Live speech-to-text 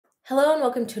Hello and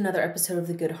welcome to another episode of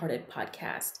the Good Hearted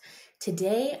Podcast.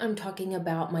 Today I'm talking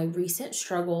about my recent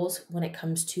struggles when it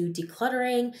comes to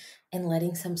decluttering and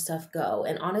letting some stuff go.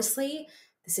 And honestly,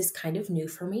 this is kind of new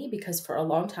for me because for a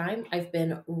long time I've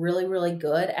been really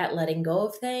good at letting go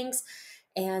of things.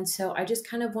 And so I just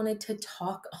kind of wanted to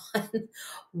talk on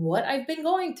what I've been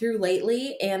going through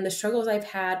lately and the struggles I've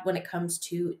had when it comes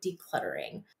to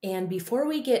decluttering. And before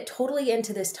we get totally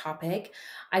into this topic,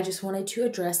 I just wanted to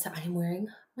address that I'm wearing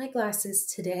my glasses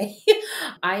today.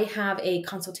 I have a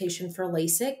consultation for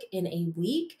LASIK in a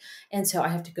week. And so I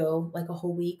have to go like a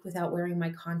whole week without wearing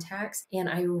my contacts. And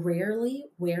I rarely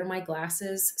wear my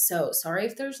glasses. So sorry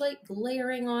if there's like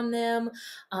layering on them.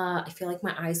 I feel like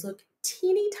my eyes look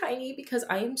teeny tiny because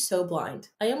I am so blind.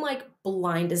 I am like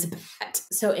blind as a bat.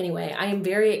 So anyway, I am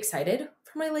very excited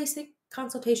for my LASIK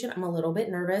consultation. I'm a little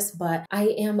bit nervous, but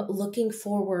I am looking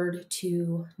forward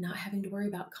to not having to worry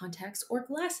about contacts or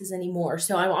glasses anymore.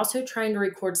 So I'm also trying to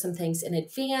record some things in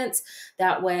advance.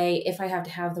 That way, if I have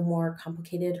to have the more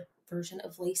complicated version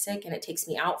of LASIK and it takes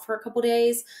me out for a couple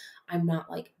days, I'm not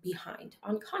like behind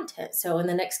on content. So in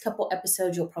the next couple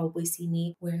episodes, you'll probably see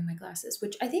me wearing my glasses,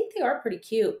 which I think they are pretty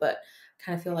cute, but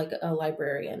kind of feel like a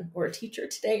librarian or a teacher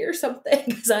today or something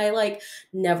because I like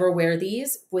never wear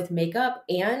these with makeup,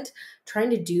 and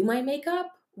trying to do my makeup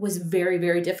was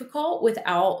very difficult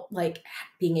without like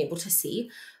being able to see.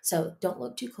 So don't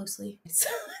look too closely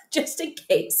just in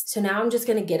case. So now I'm just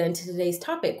going to get into today's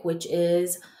topic, which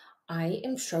is I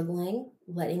am struggling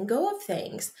letting go of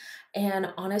things.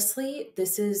 And honestly,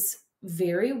 this is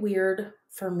very weird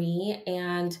for me.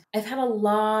 And I've had a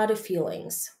lot of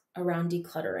feelings around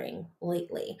decluttering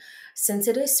lately. Since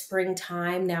it is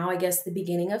springtime, now I guess the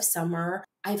beginning of summer,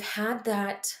 I've had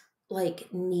that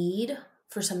like need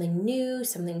for something new,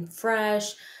 something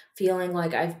fresh, feeling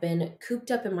like I've been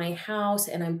cooped up in my house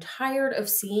and I'm tired of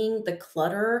seeing the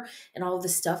clutter and all of the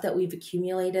stuff that we've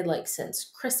accumulated like since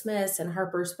Christmas and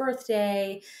Harper's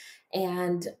birthday.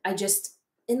 And I just,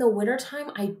 in the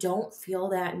wintertime, I don't feel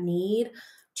that need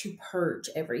to purge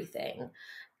everything.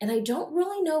 And I don't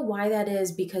really know why that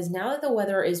is because now that the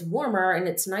weather is warmer and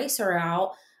it's nicer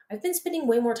out, I've been spending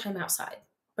way more time outside,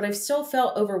 but I've still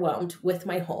felt overwhelmed with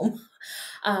my home.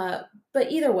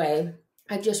 But either way,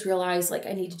 I've just realized like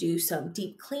I need to do some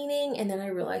deep cleaning. And then I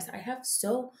realized I have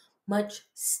so much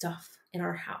stuff in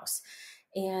our house.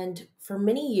 And for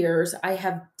many years, I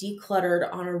have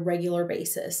decluttered on a regular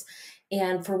basis.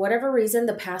 And for whatever reason,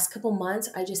 the past couple months,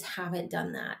 I just haven't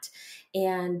done that.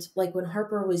 And like when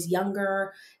Harper was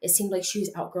younger, it seemed like she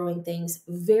was outgrowing things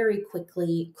very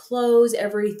quickly. Clothes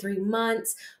every 3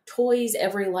 months, toys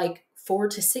every like 4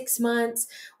 to 6 months,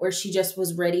 where she just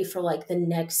was ready for like the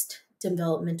next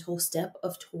developmental step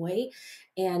of toy.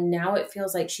 And now it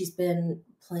feels like she's been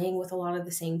playing with a lot of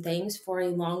the same things for a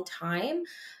long time.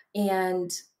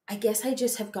 And I guess I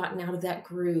just have gotten out of that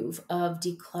groove of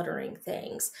decluttering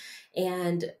things.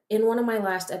 And in one of my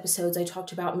last episodes, I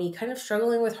talked about me kind of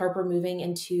struggling with Harper moving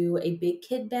into a big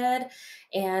kid bed.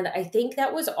 And I think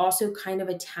that was also kind of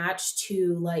attached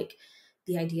to like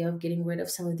the idea of getting rid of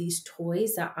some of these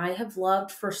toys that I have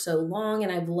loved for so long,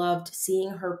 and I've loved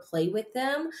seeing her play with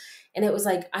them. And it was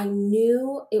like, I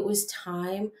knew it was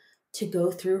time to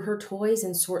go through her toys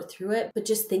and sort through it. But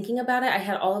just thinking about it, I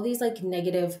had all of these like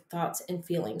negative thoughts and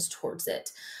feelings towards it.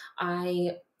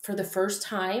 I, for the first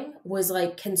time, was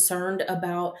like concerned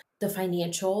about the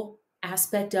financial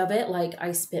aspect of it. Like,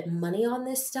 I spent money on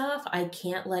this stuff. I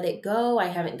can't let it go. I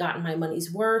haven't gotten my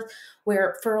money's worth.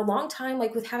 Where for a long time,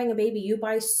 like with having a baby, you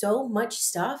buy so much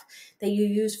stuff that you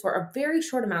use for a very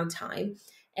short amount of time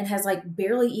and has like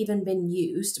barely even been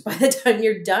used by the time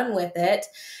you're done with it.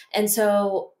 And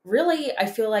so really, I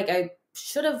feel like I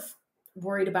should have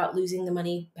worried about losing the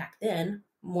money back then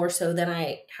more so than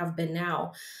I have been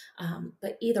now.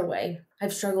 But either way,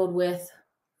 I've struggled with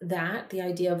that, the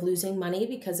idea of losing money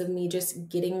because of me just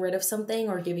getting rid of something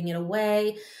or giving it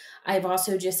away. I've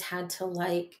also just had to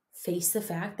like face the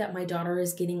fact that my daughter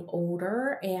is getting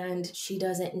older and she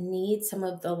doesn't need some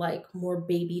of the like more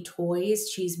baby toys.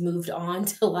 She's moved on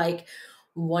to like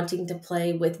wanting to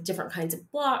play with different kinds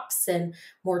of blocks and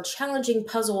more challenging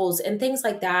puzzles and things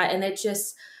like that. And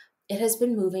it has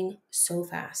been moving so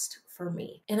fast for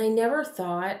me. And I never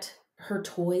thought her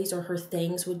toys or her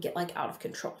things would get like out of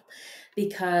control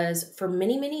because for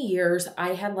many years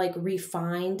I had like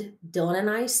refined Dylan and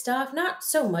I's stuff, not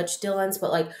so much Dylan's,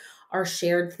 but like our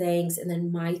shared things and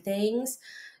then my things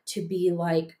to be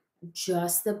like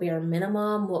just the bare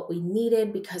minimum, what we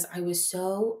needed, because I was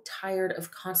so tired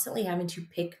of constantly having to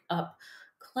pick up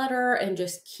clutter and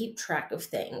just keep track of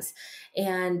things.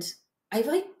 And I've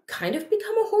like kind of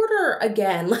become a hoarder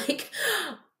again. Like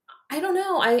I don't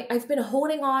know. I've been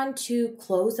holding on to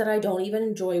clothes that I don't even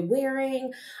enjoy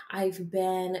wearing. I've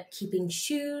been keeping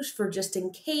shoes for just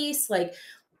in case, like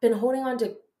been holding on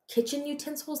to kitchen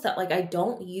utensils that like I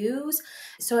don't use.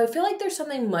 So I feel like there's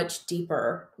something much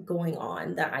deeper going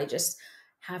on that I just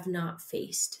have not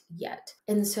faced yet.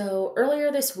 And so earlier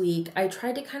this week, I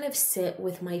tried to kind of sit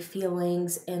with my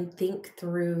feelings and think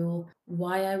through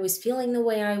why I was feeling the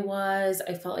way I was.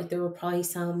 I felt like there were probably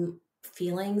some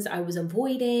feelings I was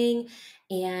avoiding,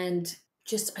 and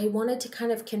just I wanted to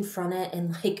kind of confront it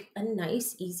in like a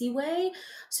nice easy way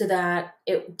so that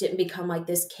it didn't become like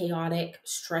this chaotic,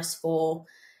 stressful,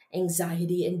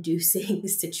 anxiety inducing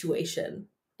situation.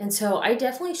 And so I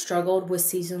definitely struggled with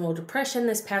seasonal depression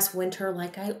this past winter,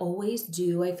 like I always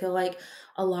do. I feel like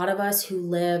a lot of us who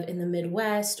live in the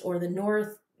Midwest or the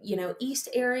North, East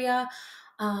area,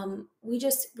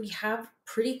 we have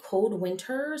pretty cold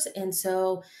winters, and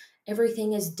so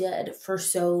everything is dead for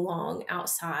so long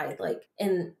outside. Like,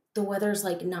 and the weather's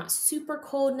like not super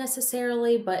cold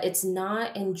necessarily, but it's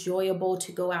not enjoyable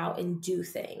to go out and do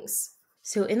things.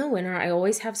 So in the winter, I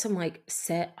always have some like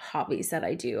set hobbies that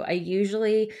I do. I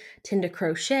usually tend to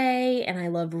crochet and I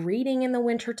love reading in the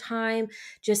winter time,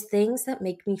 just things that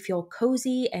make me feel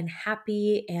cozy and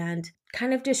happy and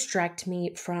kind of distract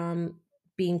me from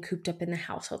being cooped up in the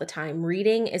house all the time.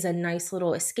 Reading is a nice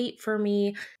little escape for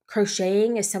me.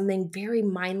 Crocheting is something very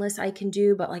mindless I can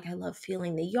do, but like I love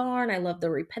feeling the yarn. I love the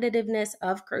repetitiveness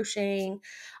of crocheting.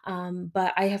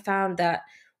 But I have found that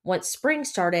once spring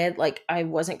started, like I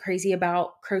wasn't crazy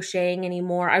about crocheting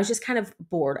anymore. I was just kind of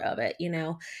bored of it.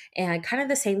 And kind of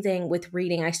the same thing with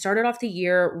reading. I started off the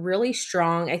year really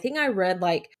strong. I think I read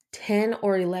like 10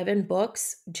 or 11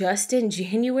 books just in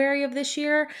January of this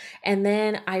year. And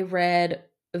then I read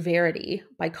Verity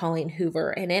by Colleen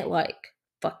Hoover, and it like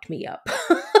fucked me up.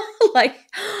 Like,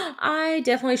 I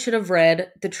definitely should have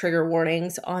read the trigger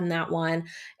warnings on that one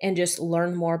and just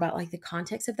learned more about like the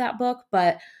context of that book.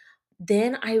 But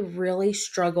then I really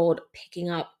struggled picking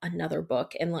up another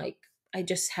book, and like I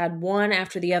just had one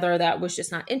after the other that was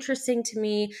just not interesting to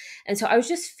me. And so I was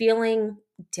just feeling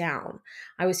down.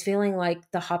 I was feeling like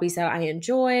the hobbies that I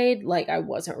enjoyed, like I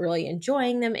wasn't really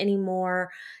enjoying them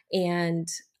anymore. And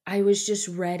I was just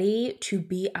ready to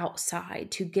be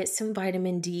outside, to get some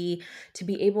vitamin D, to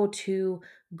be able to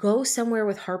go somewhere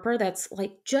with Harper that's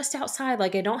like just outside.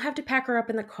 Like I don't have to pack her up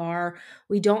in the car.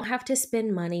 We don't have to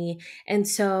spend money. And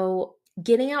so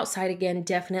getting outside again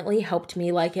definitely helped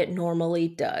me like it normally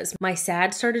does. My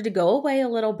sad started to go away a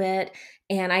little bit.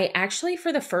 And I actually,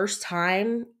 for the first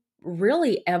time,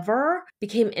 really ever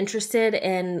became interested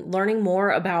in learning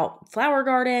more about flower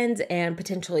gardens and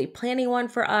potentially planting one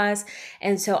for us.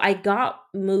 And so I got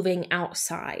moving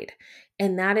outside.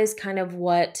 And that is kind of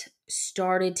what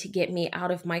started to get me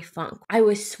out of my funk. I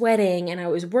was sweating and I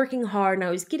was working hard and I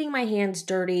was getting my hands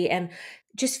dirty and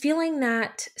just feeling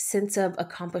that sense of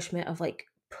accomplishment of like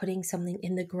putting something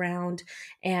in the ground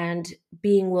and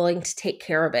being willing to take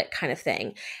care of it kind of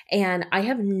thing. And I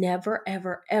have never,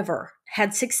 ever, ever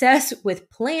had success with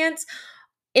plants,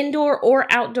 indoor or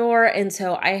outdoor. And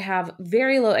so I have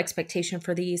very low expectation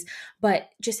for these, but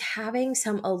just having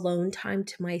some alone time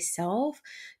to myself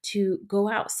to go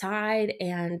outside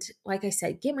and, like I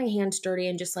said, get my hands dirty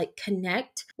and just like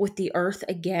connect with the earth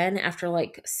again after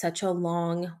like such a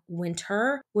long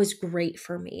winter was great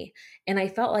for me. And I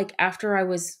felt like after I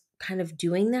was kind of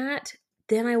doing that,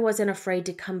 then I wasn't afraid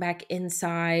to come back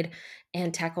inside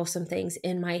and tackle some things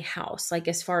in my house, like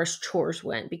as far as chores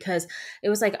went, because it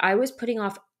was like I was putting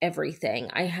off everything.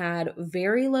 I had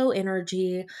very low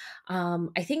energy.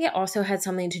 I think it also had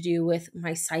something to do with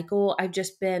my cycle. I've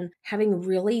just been having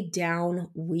really down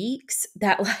weeks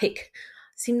that like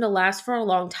seem to last for a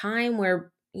long time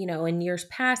where, in years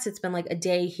past, it's been like a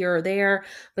day here or there,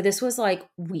 but this was like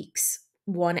weeks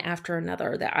one after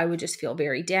another that I would just feel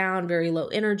very down, very low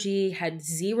energy, had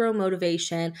zero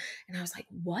motivation. And I was like,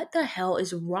 what the hell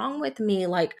is wrong with me?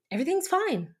 Like, everything's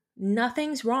fine.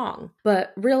 Nothing's wrong.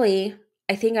 But really,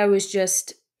 I think I was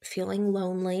just feeling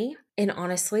lonely and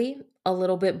honestly a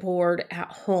little bit bored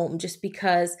at home just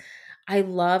because I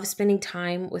love spending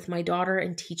time with my daughter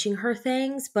and teaching her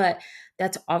things, but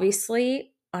that's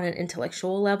obviously on an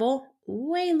intellectual level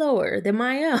way lower than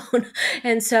my own.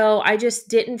 And so I just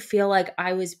didn't feel like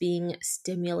I was being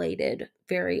stimulated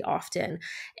very often.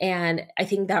 And I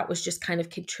think that was just kind of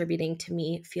contributing to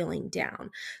me feeling down.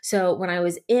 So when I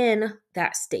was in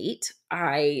that state,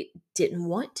 I didn't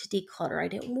want to declutter. I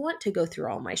didn't want to go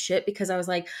through all my shit because I was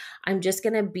like, I'm just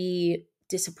going to be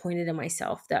disappointed in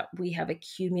myself that we have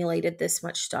accumulated this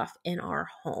much stuff in our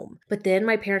home. But then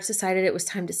my parents decided it was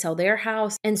time to sell their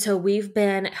house. And so we've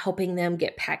been helping them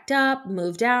get packed up,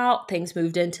 moved out, things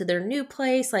moved into their new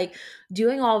place, like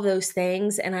doing all of those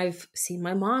things. And I've seen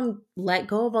my mom let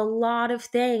go of a lot of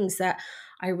things that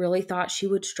I really thought she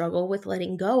would struggle with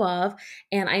letting go of.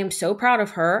 And I am so proud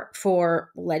of her for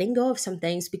letting go of some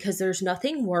things, because there's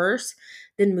nothing worse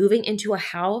than moving into a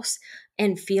house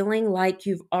and feeling like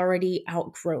you've already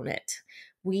outgrown it.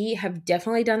 We have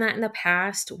definitely done that in the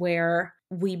past, where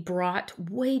we brought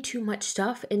way too much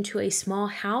stuff into a small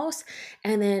house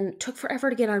and then took forever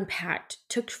to get unpacked,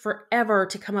 took forever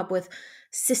to come up with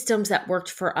systems that worked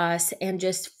for us, and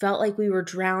just felt like we were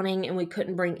drowning and we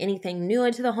couldn't bring anything new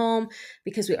into the home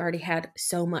because we already had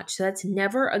so much. So that's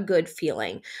never a good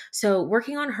feeling. So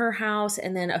working on her house,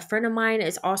 and then a friend of mine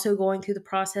is also going through the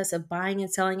process of buying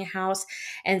and selling a house.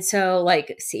 And so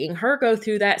like seeing her go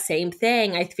through that same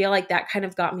thing, I feel like that kind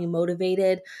of got me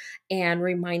motivated and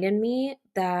reminded me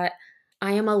that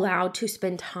I am allowed to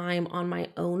spend time on my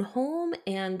own home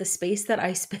and the space that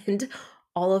I spend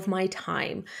all of my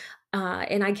time.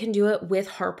 And I can do it with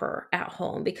Harper at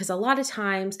home, because a lot of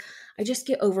times I just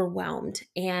get overwhelmed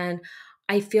and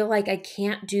I feel like I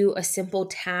can't do a simple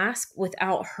task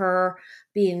without her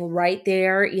being right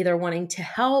there, either wanting to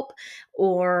help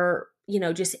or,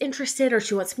 just interested, or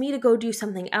she wants me to go do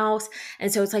something else. And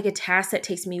so it's like a task that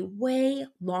takes me way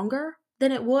longer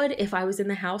than it would if I was in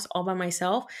the house all by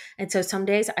myself. And so some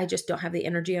days I just don't have the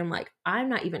energy. I'm like, I'm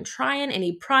not even trying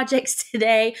any projects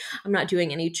today. I'm not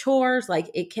doing any chores.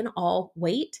 Like, it can all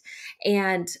wait.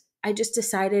 And I just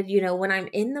decided, when I'm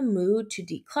in the mood to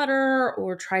declutter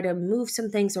or try to move some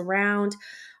things around,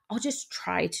 I'll just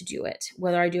try to do it,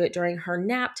 whether I do it during her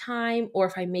nap time or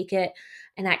if I make it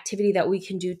an activity that we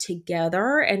can do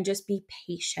together, and just be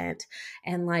patient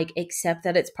and like accept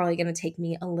that it's probably going to take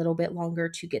me a little bit longer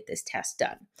to get this test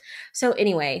done. So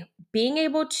anyway, being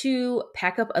able to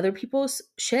pack up other people's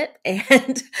shit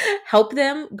and help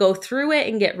them go through it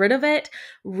and get rid of it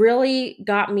really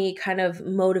got me kind of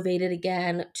motivated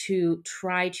again to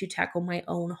try to tackle my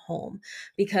own home,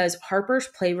 because Harper's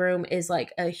playroom is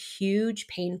like a huge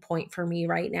pain point for me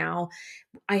right now.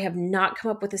 I have not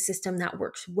come up with a system that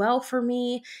works well for me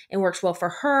and works well for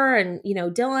her and,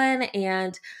 Dylan.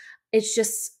 And it's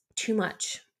just too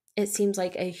much. It seems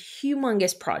like a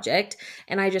humongous project,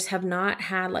 and I just have not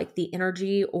had like the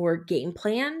energy or game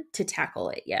plan to tackle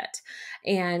it yet.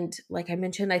 And like I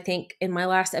mentioned, I think in my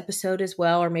last episode as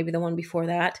well, or maybe the one before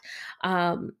that,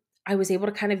 I was able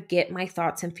to kind of get my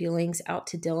thoughts and feelings out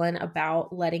to Dylan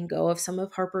about letting go of some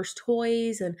of Harper's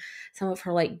toys and some of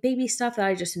her like baby stuff that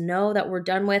I just know that we're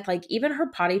done with. Like even her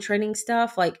potty training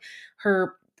stuff, like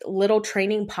her little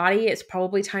training potty, it's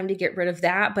probably time to get rid of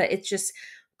that. But it's just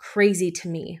crazy to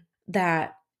me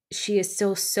that she is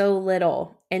still so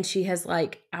little and she has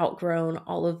like outgrown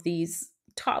all of these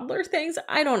toddler things.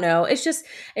 I don't know.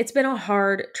 It's been a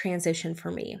hard transition for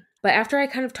me. But after I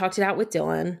kind of talked it out with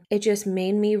Dylan, it just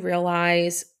made me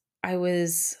realize I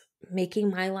was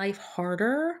making my life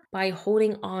harder by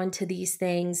holding on to these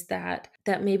things that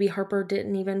maybe Harper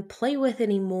didn't even play with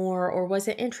anymore or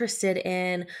wasn't interested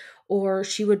in, or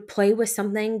she would play with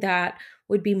something that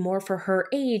would be more for her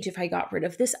age if I got rid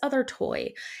of this other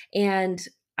toy. And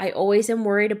I always am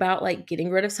worried about like getting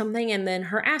rid of something and then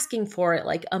her asking for it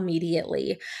like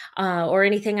immediately, or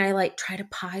anything I like try to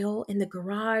pile in the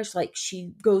garage. Like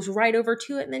she goes right over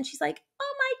to it and then she's like,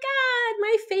 "Oh my God,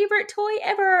 my favorite toy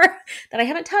ever," that I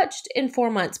haven't touched in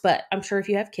 4 months. But I'm sure if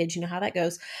you have kids, you know how that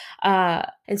goes.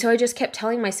 And so I just kept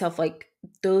telling myself like,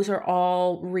 those are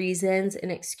all reasons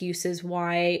and excuses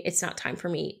why it's not time for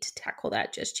me to tackle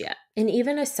that just yet. And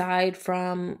even aside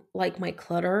from like my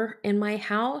clutter in my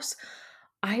house,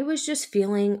 I was just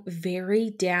feeling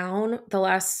very down the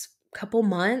last couple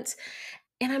months,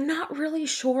 and I'm not really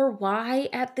sure why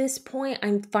at this point.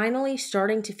 I'm finally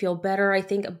starting to feel better. I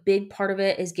think a big part of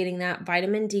it is getting that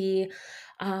vitamin D.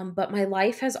 But my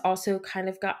life has also kind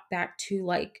of got back to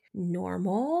like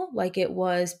normal, like it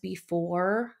was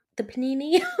before the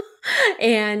panini.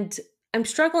 And I'm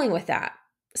struggling with that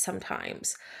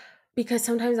sometimes, because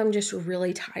sometimes I'm just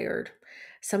really tired.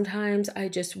 Sometimes I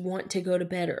just want to go to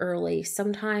bed early.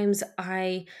 Sometimes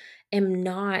I am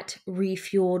not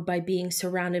refueled by being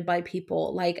surrounded by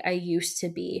people like I used to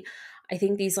be. I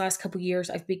think these last couple years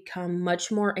I've become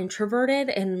much more introverted,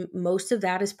 and most of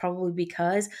that is probably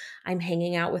because I'm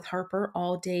hanging out with Harper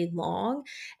all day long.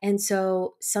 And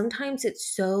so sometimes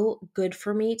it's so good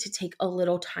for me to take a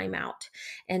little time out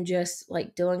and just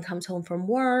like Dylan comes home from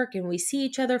work and we see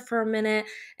each other for a minute,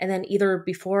 and then either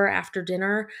before or after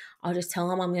dinner, I'll just tell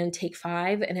him I'm going to take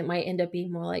 5, and it might end up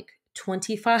being more like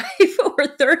 25 or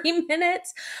 30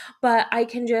 minutes, but I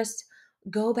can just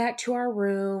go back to our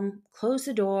room, close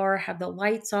the door, have the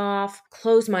lights off,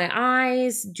 close my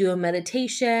eyes, do a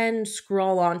meditation,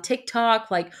 scroll on TikTok,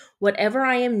 like whatever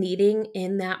I am needing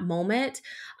in that moment.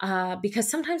 Because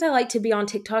sometimes I like to be on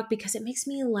TikTok because it makes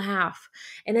me laugh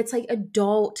and it's like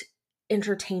adult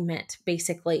entertainment,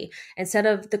 basically, instead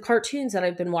of the cartoons that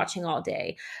I've been watching all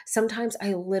day. Sometimes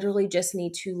I literally just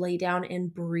need to lay down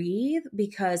and breathe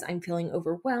because I'm feeling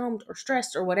overwhelmed or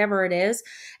stressed or whatever it is.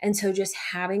 And so just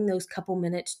having those couple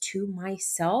minutes to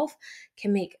myself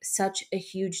can make such a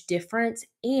huge difference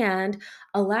and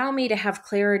allow me to have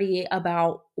clarity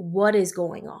about what is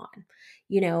going on.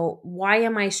 Why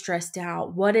am I stressed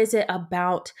out? What is it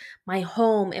about my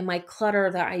home and my clutter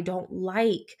that I don't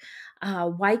like?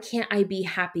 Why can't I be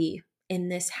happy in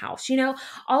this house?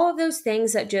 All of those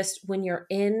things that just when you're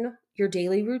in your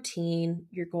daily routine,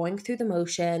 you're going through the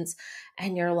motions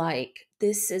and you're like,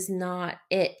 this is not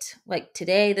it. Like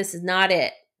today, this is not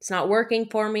it. It's not working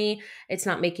for me. It's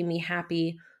not making me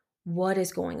happy. What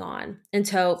is going on? And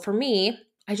so for me,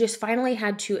 I just finally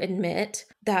had to admit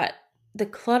that the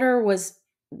clutter was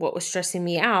what was stressing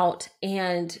me out,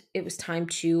 and it was time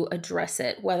to address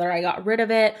it, whether I got rid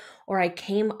of it or I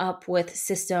came up with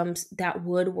systems that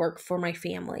would work for my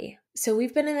family. So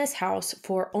we've been in this house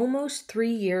for almost 3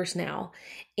 years now,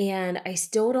 and I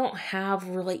still don't have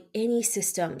really any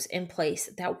systems in place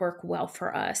that work well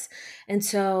for us. And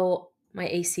so my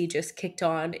AC just kicked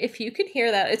on. If you can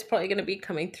hear that, it's probably going to be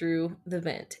coming through the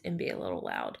vent and be a little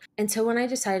loud. And so when I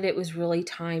decided it was really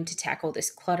time to tackle this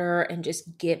clutter and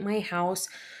just get my house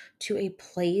to a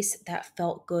place that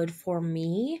felt good for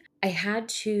me, I had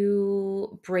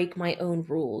to break my own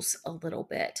rules a little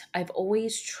bit. I've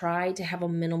always tried to have a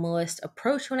minimalist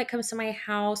approach when it comes to my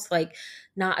house, like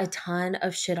not a ton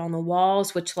of shit on the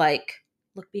walls, which look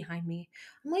behind me.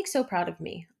 I'm so proud of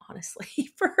me, honestly,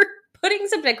 for putting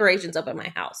some decorations up in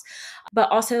my house, but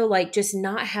also just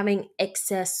not having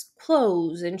excess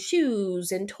clothes and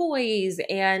shoes and toys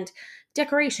and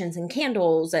decorations and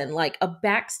candles and a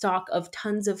backstock of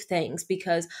tons of things,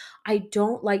 because I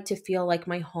don't like to feel like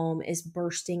my home is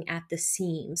bursting at the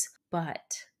seams.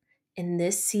 But in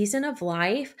this season of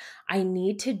life, I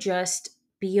need to just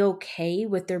be okay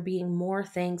with there being more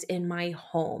things in my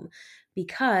home,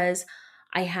 because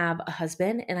I have a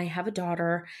husband and I have a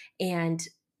daughter, and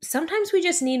sometimes we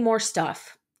just need more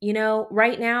stuff.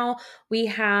 Right now we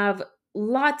have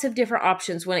lots of different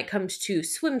options when it comes to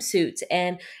swimsuits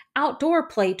and outdoor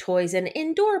play toys and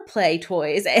indoor play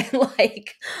toys and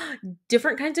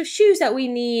different kinds of shoes that we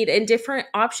need and different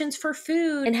options for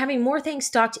food, and having more things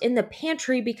stocked in the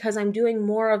pantry because I'm doing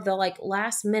more of the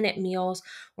last minute meals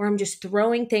where I'm just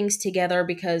throwing things together,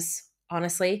 because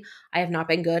honestly, I have not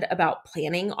been good about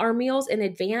planning our meals in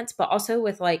advance, but also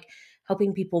with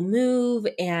helping people move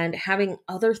and having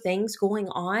other things going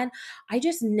on, I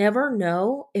just never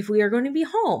know if we are going to be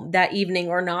home that evening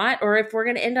or not, or if we're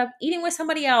going to end up eating with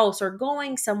somebody else or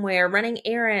going somewhere, running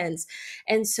errands.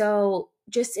 And so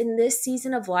just in this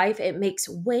season of life, it makes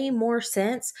way more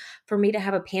sense for me to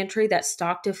have a pantry that's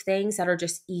stocked of things that are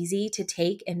just easy to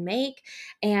take and make.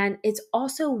 And it's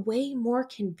also way more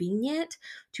convenient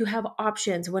to have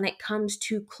options when it comes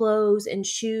to clothes and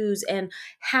shoes and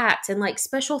hats and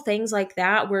special things like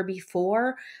that, where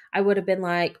before I would have been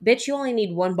like, bitch, you only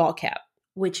need one ball cap,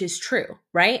 which is true,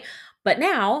 right? But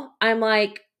now I'm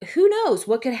like, who knows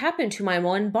what could happen to my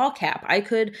one ball cap? I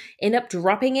could end up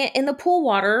dropping it in the pool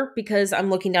water because I'm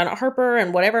looking down at Harper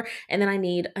and whatever, and then I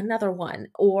need another one.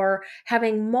 Or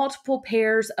having multiple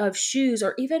pairs of shoes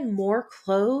or even more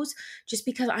clothes just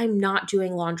because I'm not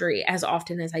doing laundry as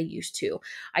often as I used to.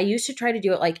 I used to try to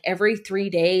do it every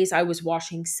 3 days I was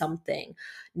washing something.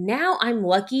 Now I'm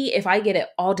lucky if I get it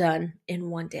all done in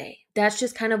one day. That's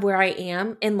just kind of where I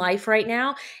am in life right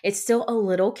now. It's still a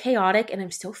little chaotic and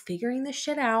I'm still figuring this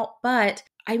shit out, but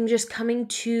I'm just coming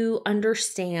to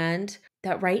understand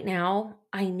that right now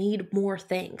I need more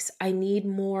things. I need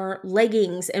more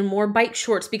leggings and more bike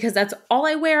shorts because that's all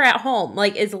I wear at home,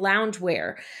 is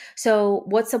loungewear. So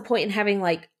what's the point in having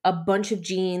a bunch of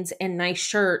jeans and nice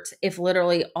shirts if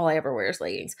literally all I ever wear is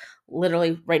leggings?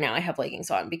 Literally right now I have leggings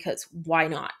on because why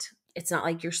not? It's not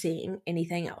like you're seeing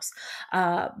anything else.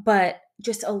 But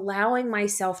just allowing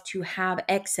myself to have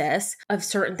excess of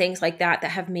certain things like that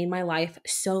have made my life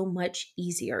so much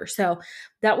easier. So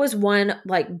that was one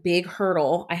big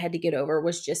hurdle I had to get over,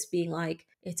 was just being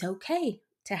it's okay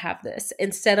to have this,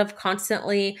 instead of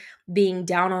constantly being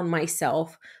down on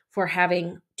myself for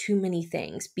having too many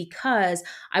things, because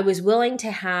I was willing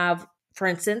to have, for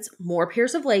instance, more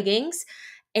pairs of leggings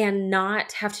and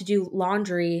not have to do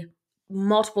laundry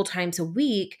multiple times a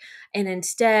week and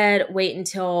instead wait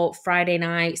until Friday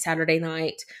night, Saturday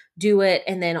night, do it,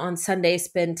 and then on Sunday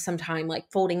spend some time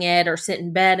like folding it or sit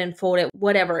in bed and fold it,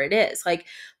 whatever it is. Like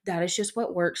that is just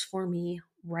what works for me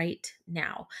right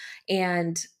now.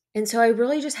 And so I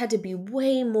really just had to be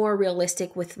way more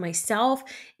realistic with myself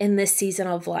in this season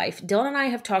of life. Dylan and I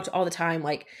have talked all the time,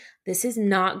 like, this is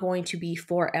not going to be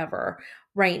forever.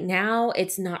 Right now,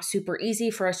 it's not super easy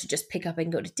for us to just pick up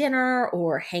and go to dinner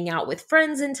or hang out with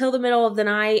friends until the middle of the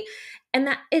night. And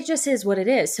that it just is what it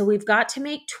is. So we've got to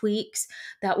make tweaks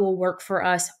that will work for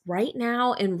us right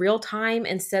now in real time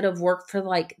instead of work for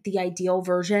like the ideal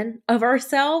version of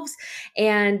ourselves.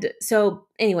 And so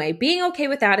anyway, being okay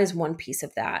with that is one piece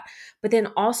of that. But then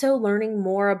also learning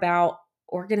more about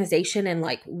organization and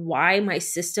like why my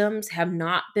systems have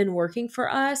not been working for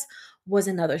us was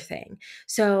another thing.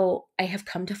 So I have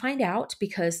come to find out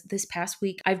because this past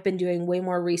week I've been doing way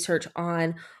more research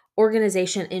on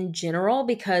organization in general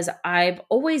because I've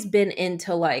always been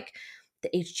into like the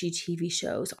HGTV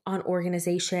shows on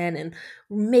organization and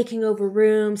making over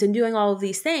rooms and doing all of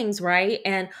these things, right?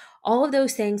 And all of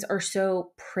those things are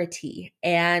so pretty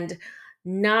and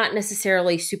not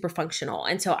necessarily super functional.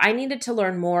 And so I needed to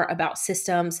learn more about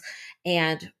systems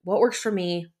and what works for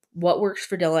me, what works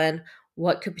for Dylan,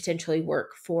 what could potentially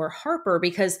work for Harper,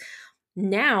 because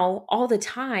now all the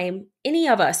time, any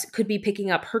of us could be picking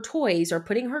up her toys or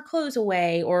putting her clothes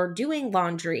away or doing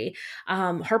laundry.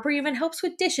 Harper even helps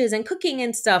with dishes and cooking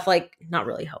and stuff. Like, not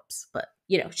really helps, but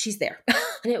she's there.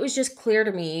 And it was just clear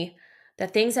to me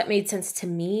that things that made sense to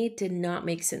me did not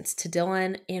make sense to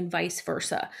Dylan and vice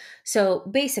versa. So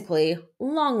basically,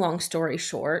 long story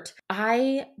short,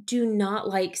 I do not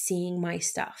like seeing my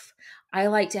stuff. I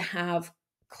like to have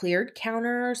cleared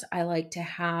counters. I like to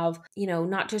have,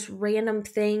 not just random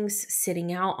things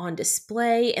sitting out on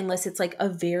display unless it's like a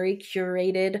very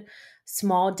curated,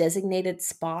 small designated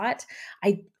spot.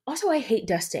 I hate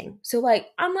dusting. So like,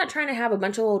 I'm not trying to have a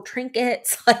bunch of little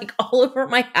trinkets like all over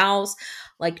my house.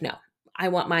 Like, no, I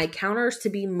want my counters to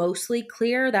be mostly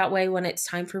clear. That way, when it's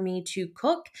time for me to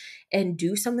cook and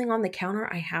do something on the counter,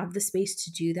 I have the space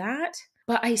to do that.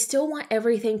 But I still want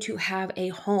everything to have a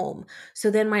home.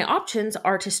 So then my options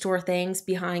are to store things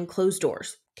behind closed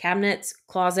doors, cabinets,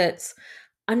 closets,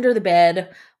 under the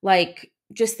bed, like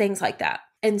just things like that.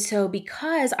 And so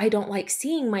because I don't like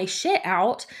seeing my shit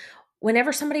out,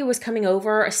 whenever somebody was coming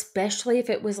over, especially if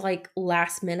it was like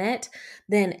last minute,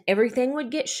 then everything would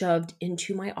get shoved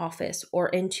into my office or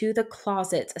into the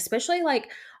closets, especially like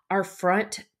our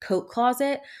front coat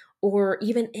closet or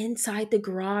even inside the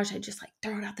garage. I just like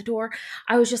throw it out the door.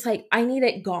 I was just like, I need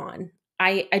it gone.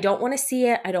 I don't want to see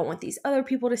it. I don't want these other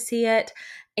people to see it.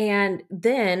 And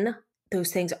then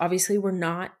those things obviously were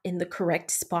not in the correct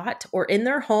spot or in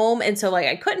their home. And so like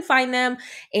I couldn't find them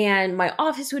and my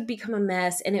office would become a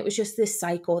mess. And it was just this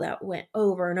cycle that went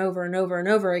over and over and over and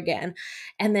over again.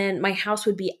 And then my house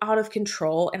would be out of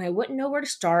control and I wouldn't know where to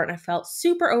start. And I felt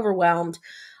super overwhelmed.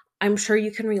 I'm sure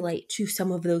you can relate to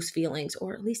some of those feelings,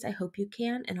 or at least I hope you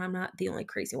can, and I'm not the only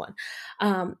crazy one.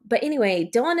 But anyway,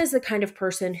 Dylan is the kind of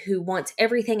person who wants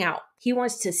everything out. He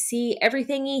wants to see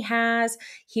everything he has.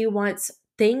 He wants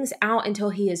things out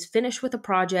until he is finished with a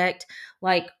project,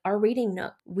 like our reading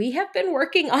nook. We have been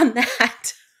working on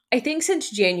that, I think,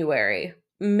 since January,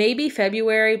 maybe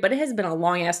February, but it has been a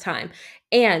long ass time.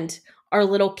 And our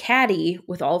little caddy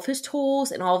with all of his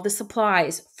tools and all of the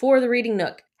supplies for the reading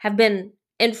nook have been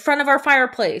in front of our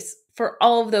fireplace for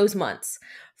all of those months.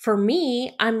 For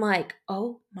me, I'm like,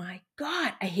 oh my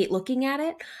God, I hate looking at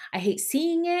it. I hate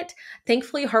seeing it.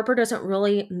 Thankfully, Harper doesn't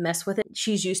really mess with it.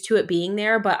 She's used to it being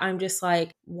there, but I'm just like,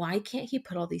 why can't he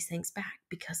put all these things back?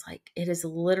 Because like it has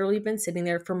literally been sitting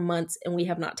there for months and we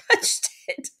have not touched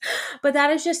it. But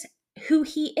that is just who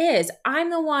he is. I'm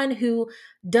the one who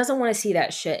doesn't want to see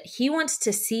that shit. He wants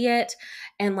to see it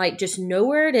and like just know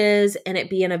where it is and it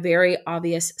be in a very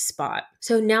obvious spot.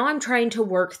 So now I'm trying to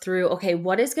work through, okay,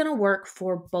 what is going to work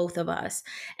for both of us?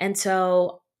 And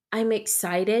so I'm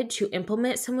excited to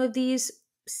implement some of these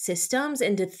systems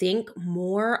and to think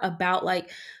more about like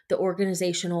the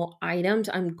organizational items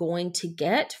I'm going to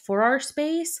get for our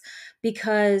space,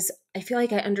 because I feel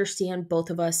like I understand both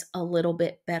of us a little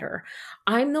bit better.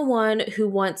 I'm the one who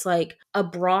wants like a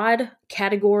broad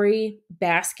category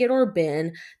basket or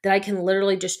bin that I can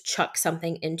literally just chuck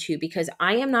something into, because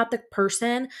I am not the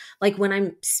person like when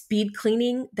I'm speed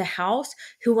cleaning the house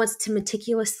who wants to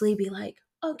meticulously be like,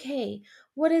 okay,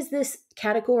 what is this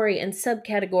category and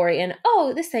subcategory? And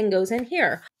oh, this thing goes in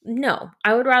here. No,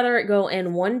 I would rather it go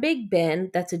in one big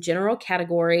bin that's a general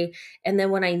category. And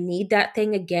then when I need that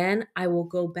thing again, I will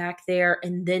go back there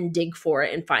and then dig for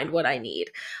it and find what I need.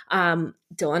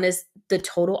 Dylan is the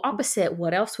total opposite.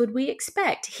 What else would we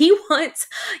expect? He wants,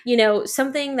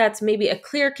 something that's maybe a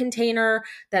clear container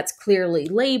that's clearly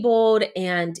labeled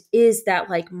and is that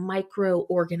like micro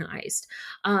organized.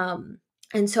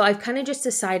 And so I've kind of just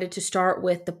decided to start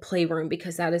with the playroom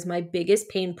because that is my biggest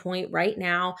pain point right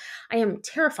now. I am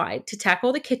terrified to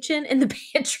tackle the kitchen and the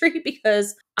pantry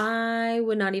because I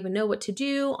would not even know what to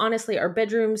do. Honestly, our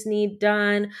bedrooms need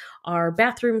done, our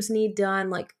bathrooms need done,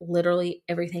 like literally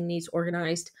everything needs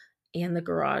organized, and the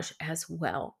garage as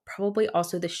well. Probably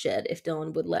also the shed if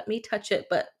Dylan would let me touch it,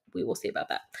 but we will see about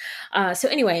that. So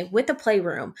anyway, with the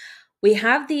playroom, we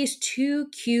have these two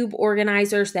cube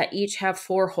organizers that each have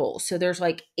 4 holes. So there's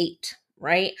like 8,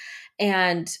 right?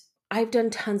 And I've done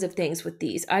tons of things with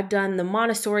these. I've done the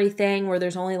Montessori thing where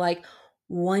there's only like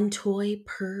 1 toy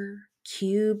per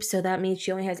cube. So that means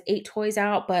she only has 8 toys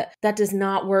out, but that does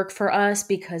not work for us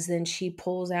because then she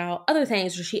pulls out other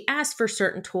things or she asks for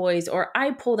certain toys or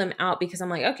I pull them out because I'm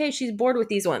like, okay, she's bored with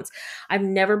these ones. I've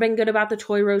never been good about the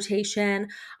toy rotation.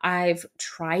 I've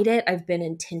tried it. I've been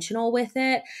intentional with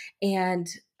it. And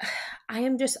I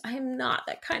am not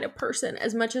that kind of person.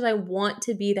 As much as I want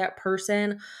to be that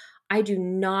person,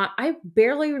 I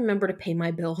barely remember to pay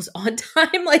my bills on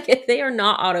time, like if they are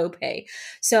not auto pay.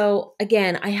 So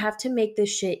again, I have to make this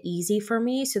shit easy for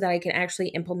me so that I can actually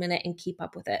implement it and keep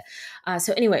up with it.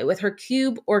 So anyway, with her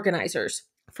cube organizers,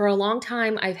 for a long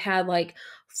time, I've had like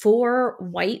 4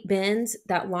 white bins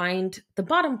that lined the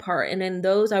bottom part. And in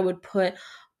those, I would put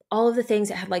all of the things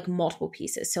that had like multiple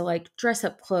pieces. So like dress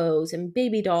up clothes and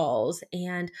baby dolls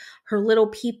and her little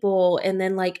people and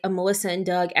then like a Melissa and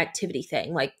Doug activity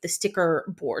thing, like the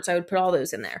sticker boards. I would put all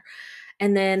those in there.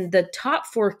 And then the top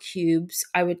 4 cubes,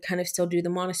 I would kind of still do the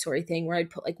Montessori thing where I'd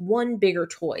put like one bigger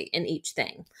toy in each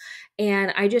thing.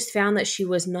 And I just found that she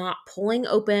was not pulling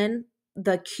open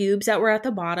the cubes that were at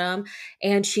the bottom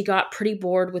and she got pretty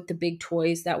bored with the big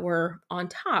toys that were on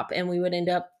top and we would end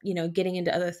up getting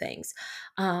into other things.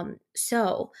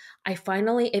 So it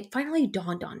finally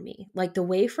dawned on me, like the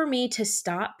way for me to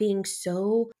stop being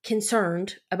so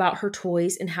concerned about her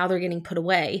toys and how they're getting put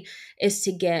away is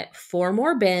to get 4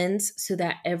 more bins so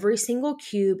that every single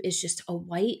cube is just a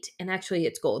white, and actually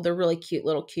it's gold. They're really cute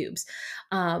little cubes.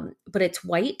 But it's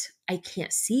white. I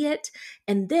can't see it.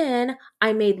 And then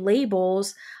I made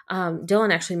labels.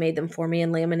 Dylan actually made them for me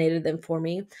and laminated them for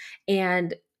me.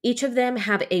 And each of them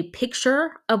have a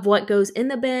picture of what goes in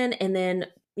the bin and then,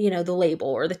 the label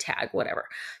or the tag, whatever.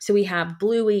 So we have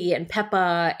Bluey and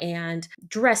Peppa and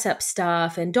dress up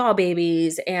stuff and doll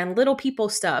babies and little people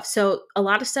stuff. So a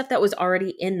lot of stuff that was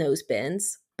already in those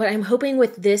bins. But I'm hoping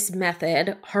with this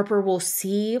method, Harper will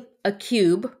see a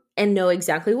cube and know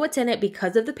exactly what's in it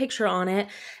because of the picture on it.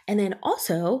 And then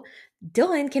also,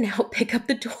 Dylan can help pick up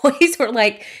the toys or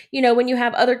like, when you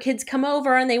have other kids come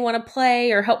over and they want to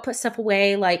play or help put stuff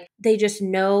away, like they just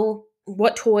know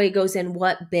what toy goes in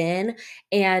what bin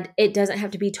and it doesn't have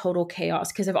to be total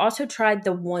chaos. Because I've also tried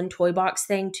the one toy box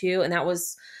thing too, and that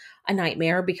was a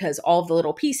nightmare because all of the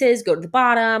little pieces go to the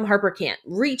bottom. Harper can't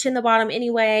reach in the bottom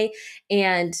anyway.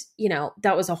 And,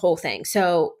 that was a whole thing.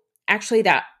 So actually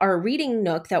that our reading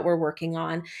nook that we're working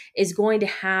on is going to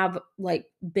have like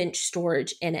bench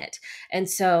storage in it. And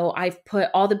so I've put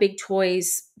all the big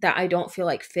toys that I don't feel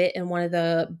like fit in one of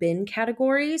the bin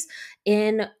categories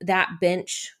in that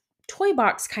bench toy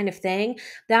box kind of thing.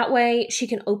 That way she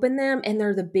can open them and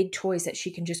they're the big toys that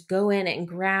she can just go in and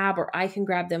grab, or I can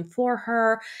grab them for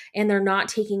her, and they're not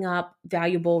taking up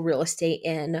valuable real estate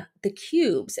in the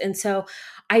cubes. And so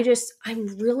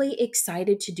I'm really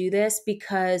excited to do this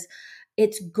because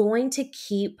it's going to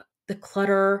keep the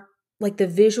clutter, like the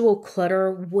visual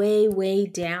clutter, way, way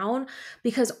down.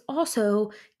 Because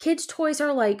also kids' toys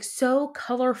are like so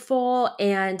colorful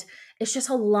and it's just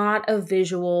a lot of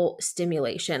visual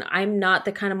stimulation. I'm not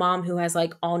the kind of mom who has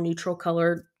like all neutral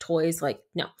colored toys. Like,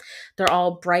 no, they're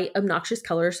all bright, obnoxious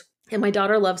colors. And my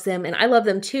daughter loves them and I love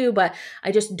them too, but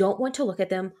I just don't want to look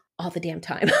at them all the damn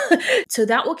time. So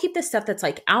that will keep the stuff that's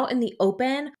like out in the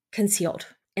open concealed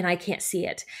and I can't see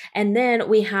it. And then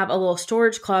we have a little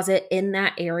storage closet in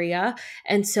that area.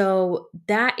 And so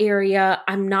that area,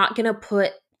 I'm not going to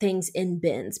put things in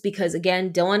bins because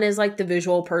again, Dylan is like the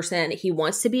visual person. He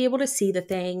wants to be able to see the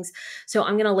things. So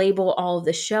I'm going to label all of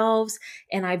the shelves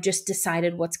and I've just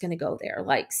decided what's going to go there.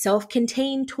 Like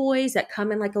self-contained toys that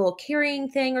come in like a little carrying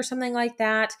thing or something like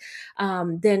that.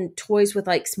 Then toys with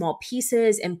like small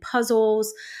pieces and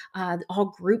puzzles,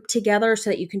 all grouped together so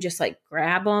that you can just like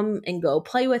grab them and go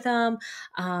play with them.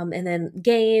 And then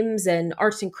games and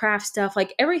arts and crafts stuff,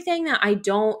 like everything that I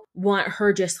don't want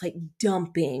her just like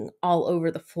dumping all over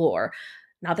the floor.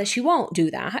 Not that she won't do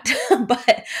that,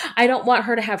 but I don't want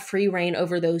her to have free reign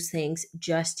over those things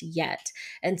just yet.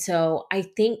 And so I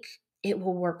think it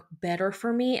will work better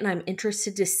for me. And I'm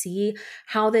interested to see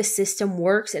how this system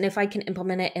works and if I can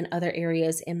implement it in other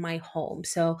areas in my home.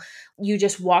 So you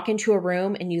just walk into a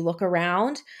room and you look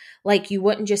around, like you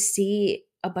wouldn't just see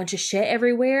a bunch of shit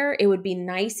everywhere. It would be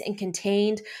nice and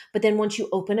contained. But then once you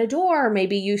open a door,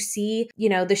 maybe you see,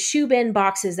 the shoe bin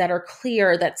boxes that are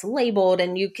clear, that's labeled,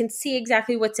 and you can see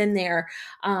exactly what's in there.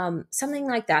 Something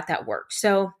like that works.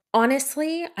 So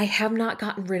honestly, I have not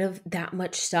gotten rid of that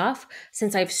much stuff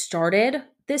since I've started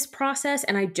this process,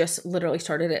 and I just literally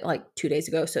started it like 2 days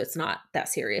ago, so it's not that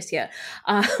serious yet.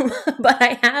 But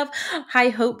I have high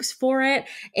hopes for it,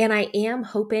 and I am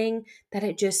hoping that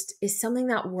it just is something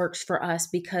that works for us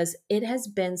because it has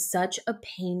been such a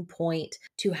pain point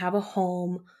to have a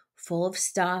home full of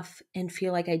stuff and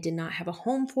feel like I did not have a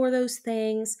home for those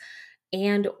things,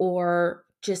 and or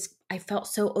just I felt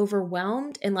so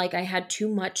overwhelmed and like I had too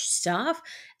much stuff,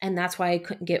 and that's why I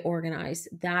couldn't get organized.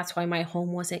 That's why my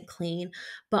home wasn't clean.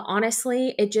 But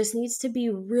honestly, it just needs to be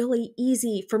really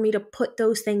easy for me to put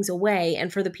those things away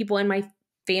and for the people in my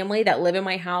family that live in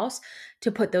my house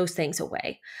to put those things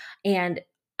away. And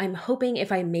I'm hoping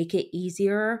if I make it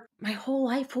easier, my whole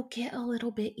life will get a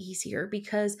little bit easier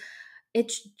because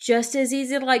it's just as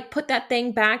easy to like put that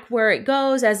thing back where it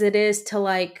goes as it is to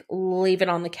like leave it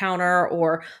on the counter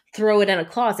or throw it in a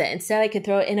closet. Instead, I can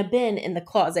throw it in a bin in the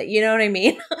closet. You know what I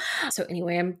mean? So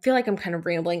anyway, I feel like I'm kind of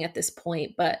rambling at this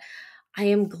point, but I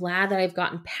am glad that I've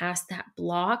gotten past that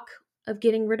block of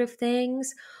getting rid of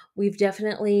things. We've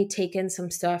definitely taken some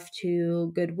stuff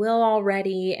to Goodwill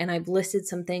already, and I've listed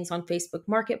some things on Facebook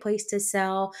Marketplace to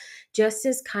sell just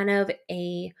as kind of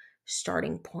a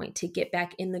starting point to get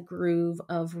back in the groove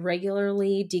of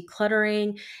regularly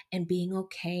decluttering and being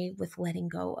okay with letting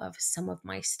go of some of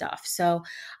my stuff. So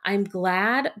I'm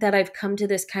glad that I've come to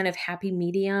this kind of happy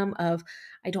medium of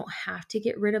I don't have to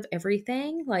get rid of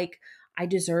everything. Like I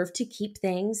deserve to keep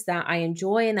things that I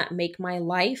enjoy and that make my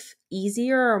life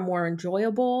easier or more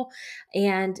enjoyable.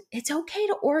 And it's okay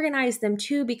to organize them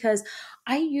too, because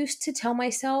I used to tell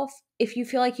myself, if you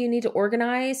feel like you need to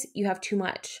organize, you have too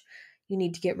much. You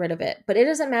need to get rid of it. But it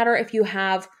doesn't matter if you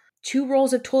have 2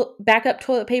 rolls of backup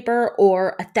toilet paper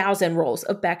or 1,000 rolls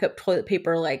of backup toilet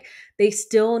paper. Like they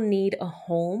still need a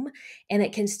home, and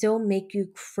it can still make you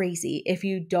crazy if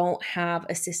you don't have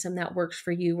a system that works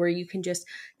for you where you can just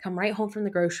come right home from the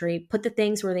grocery, put the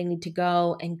things where they need to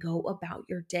go, and go about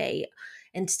your day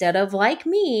instead of like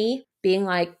me being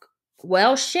like,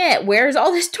 well, shit, where's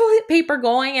all this toilet paper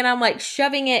going? And I'm like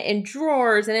shoving it in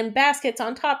drawers and in baskets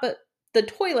on top of the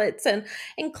toilets and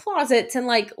in closets and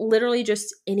like literally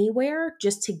just anywhere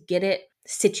just to get it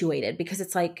situated, because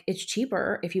it's like it's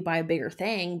cheaper if you buy a bigger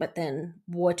thing, but then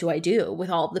what do I do with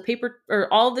all of the paper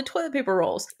or all of the toilet paper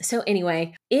rolls? So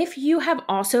anyway, if you have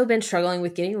also been struggling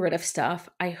with getting rid of stuff,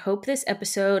 I hope this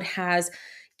episode has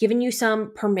given you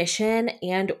some permission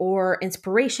and or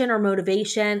inspiration or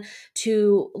motivation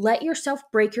to let yourself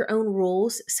break your own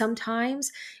rules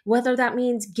sometimes, whether that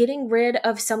means getting rid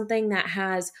of something that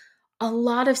has a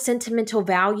lot of sentimental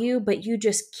value, but you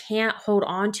just can't hold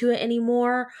on to it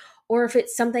anymore. Or if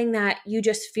it's something that you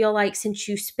just feel like since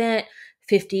you spent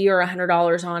 $50 or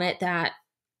 $100 on it, that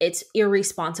it's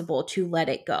irresponsible to let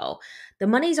it go. The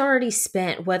money's already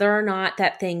spent, whether or not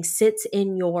that thing sits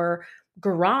in your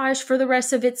garage for the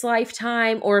rest of its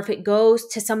lifetime, or if it goes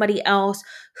to somebody else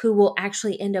who will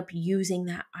actually end up using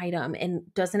that item.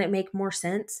 And doesn't it make more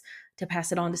sense to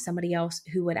pass it on to somebody else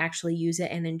who would actually use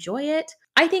it and enjoy it?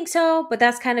 I think so, but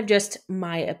that's kind of just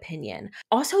my opinion.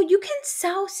 Also, you can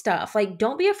sell stuff. Like,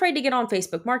 don't be afraid to get on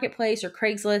Facebook Marketplace or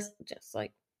Craigslist. Just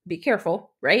like be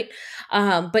careful, right?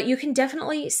 But you can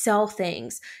definitely sell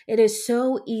things. It is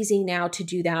so easy now to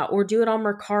do that, or do it on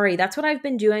Mercari. That's what I've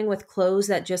been doing with clothes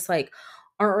that just like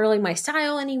aren't really my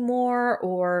style anymore,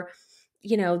 or,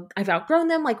 I've outgrown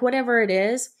them, like whatever it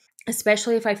is,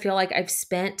 especially if I feel like I've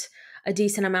spent a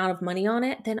decent amount of money on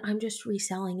it, then I'm just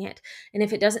reselling it. And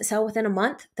if it doesn't sell within a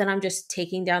month, then I'm just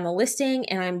taking down the listing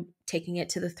and I'm taking it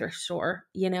to the thrift store,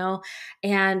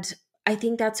 and I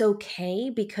think that's okay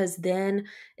because then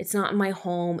it's not in my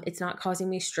home. It's not causing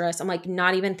me stress. I'm like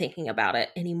not even thinking about it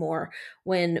anymore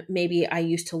when maybe I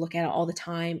used to look at it all the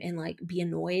time and like be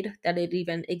annoyed that it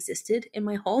even existed in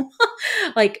my home.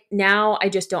 Like now I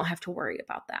just don't have to worry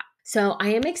about that. So I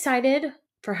am excited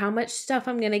for how much stuff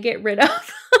I'm going to get rid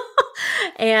of.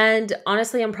 And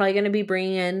honestly, I'm probably going to be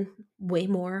bringing in way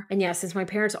more. And yeah, since my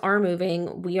parents are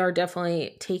moving, we are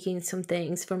definitely taking some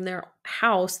things from their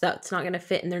house that's not going to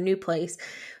fit in their new place.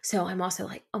 So I'm also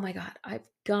like, oh my God, I've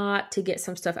got to get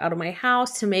some stuff out of my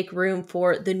house to make room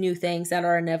for the new things that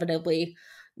are inevitably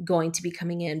going to be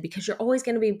coming in, because you're always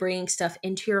going to be bringing stuff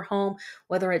into your home,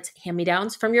 whether it's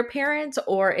hand-me-downs from your parents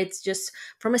or it's just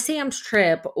from a Sam's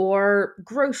trip or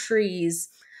groceries,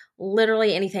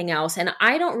 literally anything else. And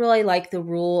I don't really like the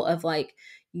rule of like,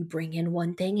 you bring in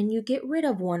one thing and you get rid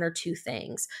of one or two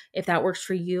things. If that works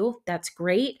for you, that's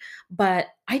great. But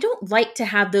I don't like to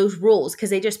have those rules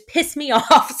because they just piss me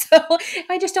off. So if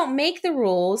I just don't make the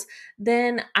rules,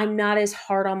 then I'm not as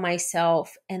hard on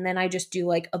myself. And then I just do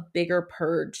like a bigger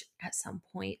purge at some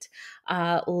point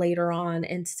later on,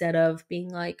 instead of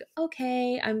being like,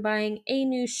 okay, I'm buying a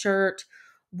new shirt.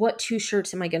 What two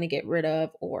shirts am I going to get rid of?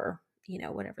 Or,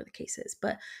 whatever the case is.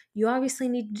 But you obviously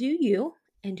need to do you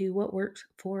and do what works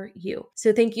for you.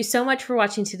 So thank you so much for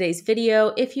watching today's video.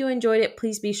 If you enjoyed it,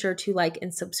 please be sure to like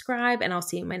and subscribe, and I'll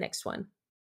see you in my next one.